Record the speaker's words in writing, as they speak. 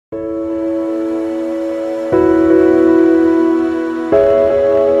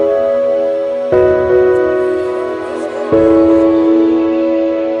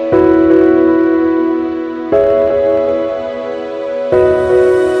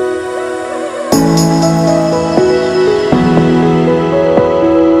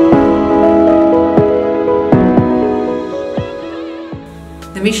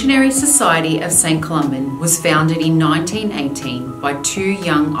Missionary Society of St Columban was founded in 1918 by two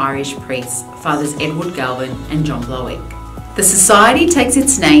young Irish priests, Fathers Edward Galvin and John Blowick. The society takes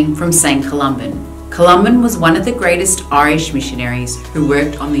its name from St Columban. Columban was one of the greatest Irish missionaries who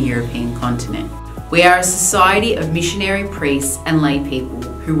worked on the European continent. We are a society of missionary priests and lay people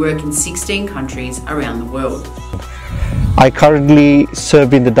who work in 16 countries around the world. I currently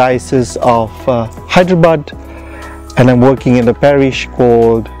serve in the Diocese of Hyderabad, and I'm working in a parish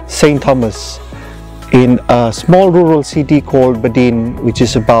called St Thomas in a small rural city called Badin, which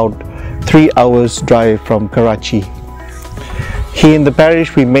is about 3 hours drive from Karachi. Here in the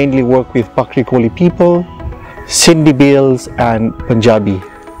parish we mainly work with Pakri Koli people, Sindhi Bales and Punjabi.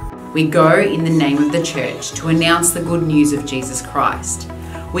 We go in the name of the church to announce the good news of Jesus Christ.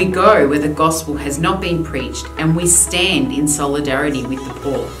 We go where the gospel has not been preached, and we stand in solidarity with the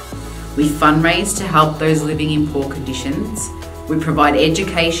poor. We fundraise to help those living in poor conditions. We provide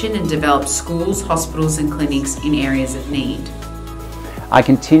education and develop schools, hospitals and clinics in areas of need. I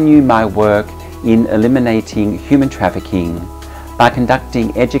continue my work in eliminating human trafficking by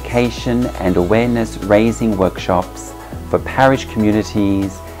conducting education and awareness raising workshops for parish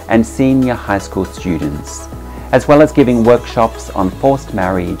communities and senior high school students, as well as giving workshops on forced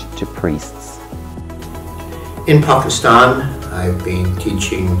marriage to priests. In Pakistan, I've been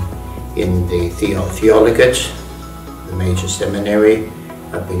teaching in the theologate, the major seminary.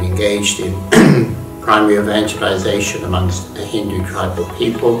 I've been engaged in primary evangelization amongst the Hindu tribal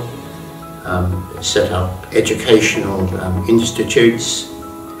people, set up educational institutes,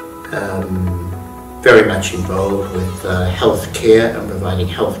 very much involved with health care and providing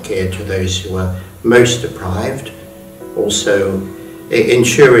health care to those who are most deprived. Also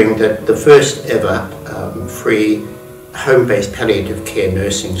ensuring that the first ever free home-based palliative care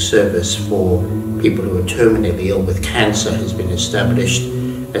nursing service for people who are terminally ill with cancer has been established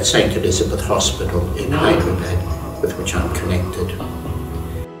at St Elizabeth Hospital in Hyderabad, with which I'm connected.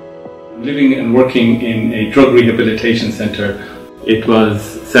 Living and working in a drug rehabilitation centre. It was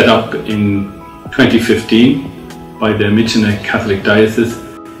set up in 2015 by the Missionary Catholic Diocese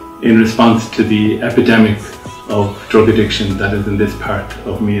in response to the epidemic of drug addiction that is in this part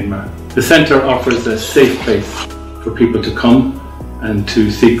of Myanmar. The centre offers a safe place for people to come and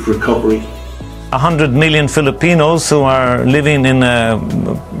to seek recovery. 100 million Filipinos who are living in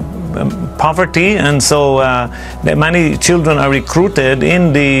poverty, and so many children are recruited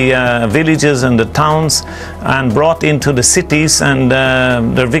in the villages and the towns and brought into the cities, and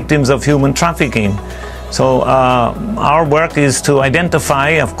they're victims of human trafficking. So our work is to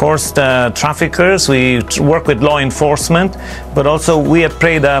identify, of course, the traffickers. We work with law enforcement, but also we at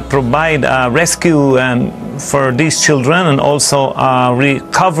PREDA provide rescue for these children, and also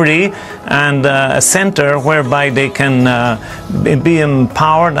recovery and a center whereby they can be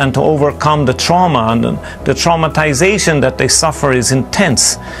empowered and to overcome the trauma. And the traumatization that they suffer is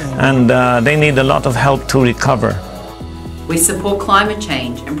intense, and they need a lot of help to recover. We support climate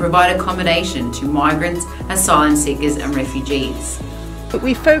change and provide accommodation to migrants, asylum seekers and refugees.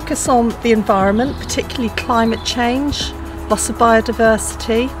 We focus on the environment, particularly climate change, loss of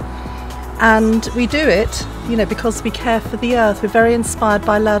biodiversity, and we do it, because we care for the earth. We're very inspired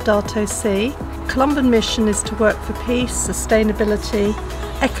by Laudato Si. Columban mission is to work for peace, sustainability,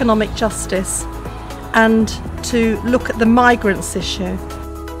 economic justice, and to look at the migrants issue.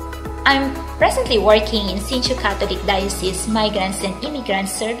 I'm presently working in St Catholic Diocese Migrants and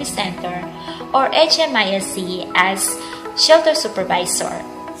Immigrants Service Center, or HMISC, as shelter supervisor.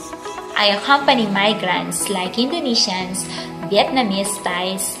 I accompany migrants like Indonesians, Vietnamese,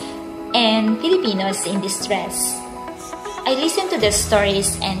 Thais, and Filipinos in distress. I listen to their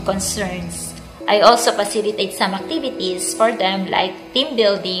stories and concerns. I also facilitate some activities for them like team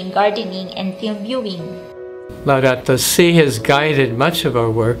building, gardening, and film viewing. Laudato Si has guided much of our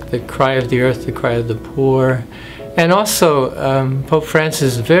work, the cry of the earth, the cry of the poor, and also Pope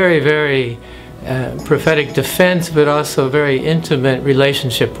Francis' very, very prophetic defense, but also very intimate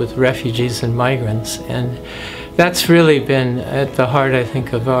relationship with refugees and migrants. And that's really been at the heart, I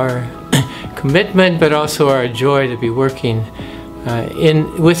think, of our commitment, but also our joy to be working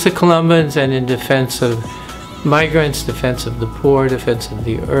with the Columbans and in defense of migrants, defense of the poor, defense of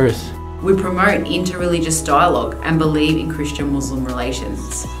the earth. We promote interreligious dialogue and believe in Christian-Muslim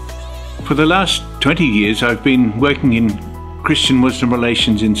relations. For the last 20 years I've been working in Christian-Muslim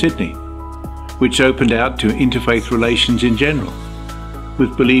relations in Sydney, which opened out to interfaith relations in general,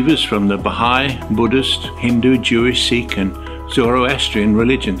 with believers from the Baha'i, Buddhist, Hindu, Jewish, Sikh and Zoroastrian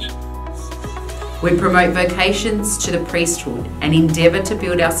religions. We promote vocations to the priesthood and endeavour to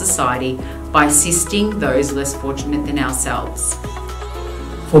build our society by assisting those less fortunate than ourselves.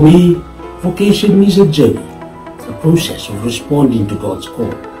 For me, vocation is a journey, a process of responding to God's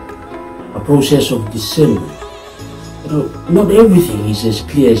call, a process of discernment. Not everything is as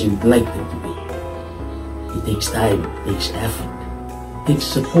clear as you'd like them to be. It takes time, it takes effort, it takes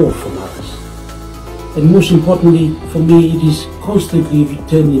support from others. And most importantly, for me, it is constantly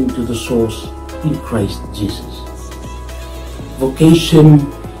returning to the source in Christ Jesus.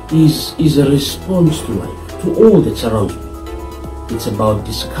 Vocation is a response to life, to all that surrounds me. It's about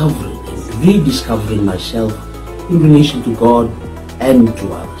discovering and rediscovering myself in relation to God and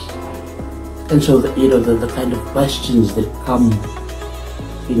to others. And so the kind of questions that come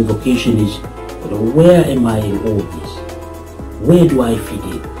in vocation is, where am I in all this? Where do I fit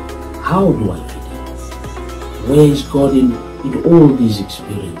in? How do I fit in? Where is God in all these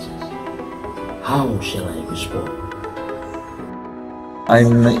experiences? How shall I respond?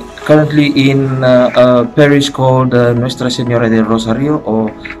 I'm currently in a parish called Nuestra Señora del Rosario,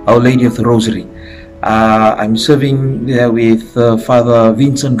 or Our Lady of the Rosary. I'm serving there with Father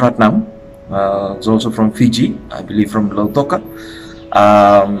Vincent Ratnam. He's also from Fiji, I believe from Lautoka.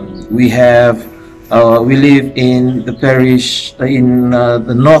 We live in the parish in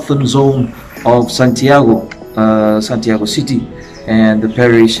the northern zone of Santiago, Santiago City, and the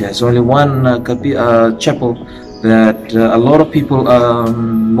parish has only one chapel that a lot of people,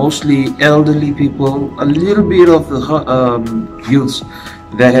 mostly elderly people, a little bit of the youths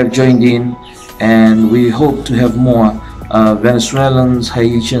that have joined in, and we hope to have more Venezuelans,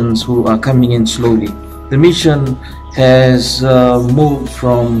 Haitians who are coming in slowly. The mission has moved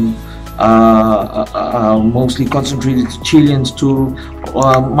from mostly concentrated to Chileans to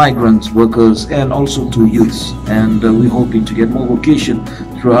migrants, workers, and also to youths, and we're hoping to get more vocation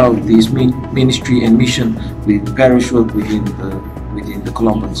throughout this ministry and mission with parish work within the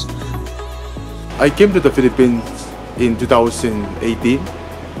Columbans. I came to the Philippines in 2018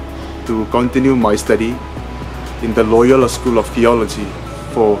 to continue my study in the Loyola School of Theology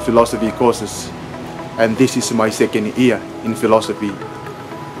for philosophy courses, and this is my second year in philosophy.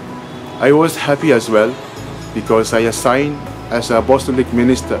 I was happy as well because I assigned as an apostolic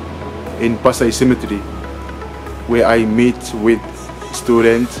minister in Pasay Cemetery, where I meet with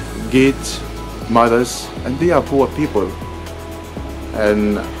students, kids, mothers, and they are poor people.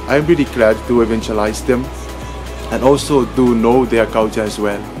 And I'm really glad to evangelize them and also to know their culture as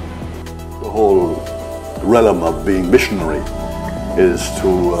well. The whole realm of being missionary is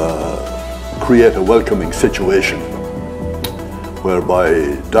to create a welcoming situation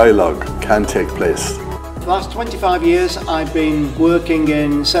whereby dialogue can take place. For the last 25 years I've been working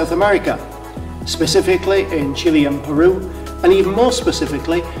in South America, specifically in Chile and Peru, and even more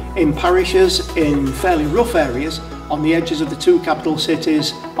specifically in parishes in fairly rough areas on the edges of the two capital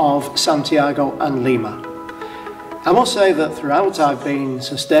cities of Santiago and Lima. I must say that throughout I've been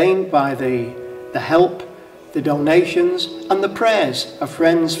sustained by the help, the donations and the prayers of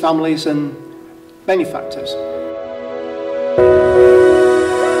friends, families and benefactors.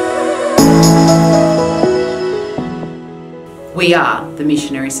 We are the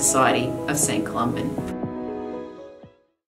Missionary Society of St Columban.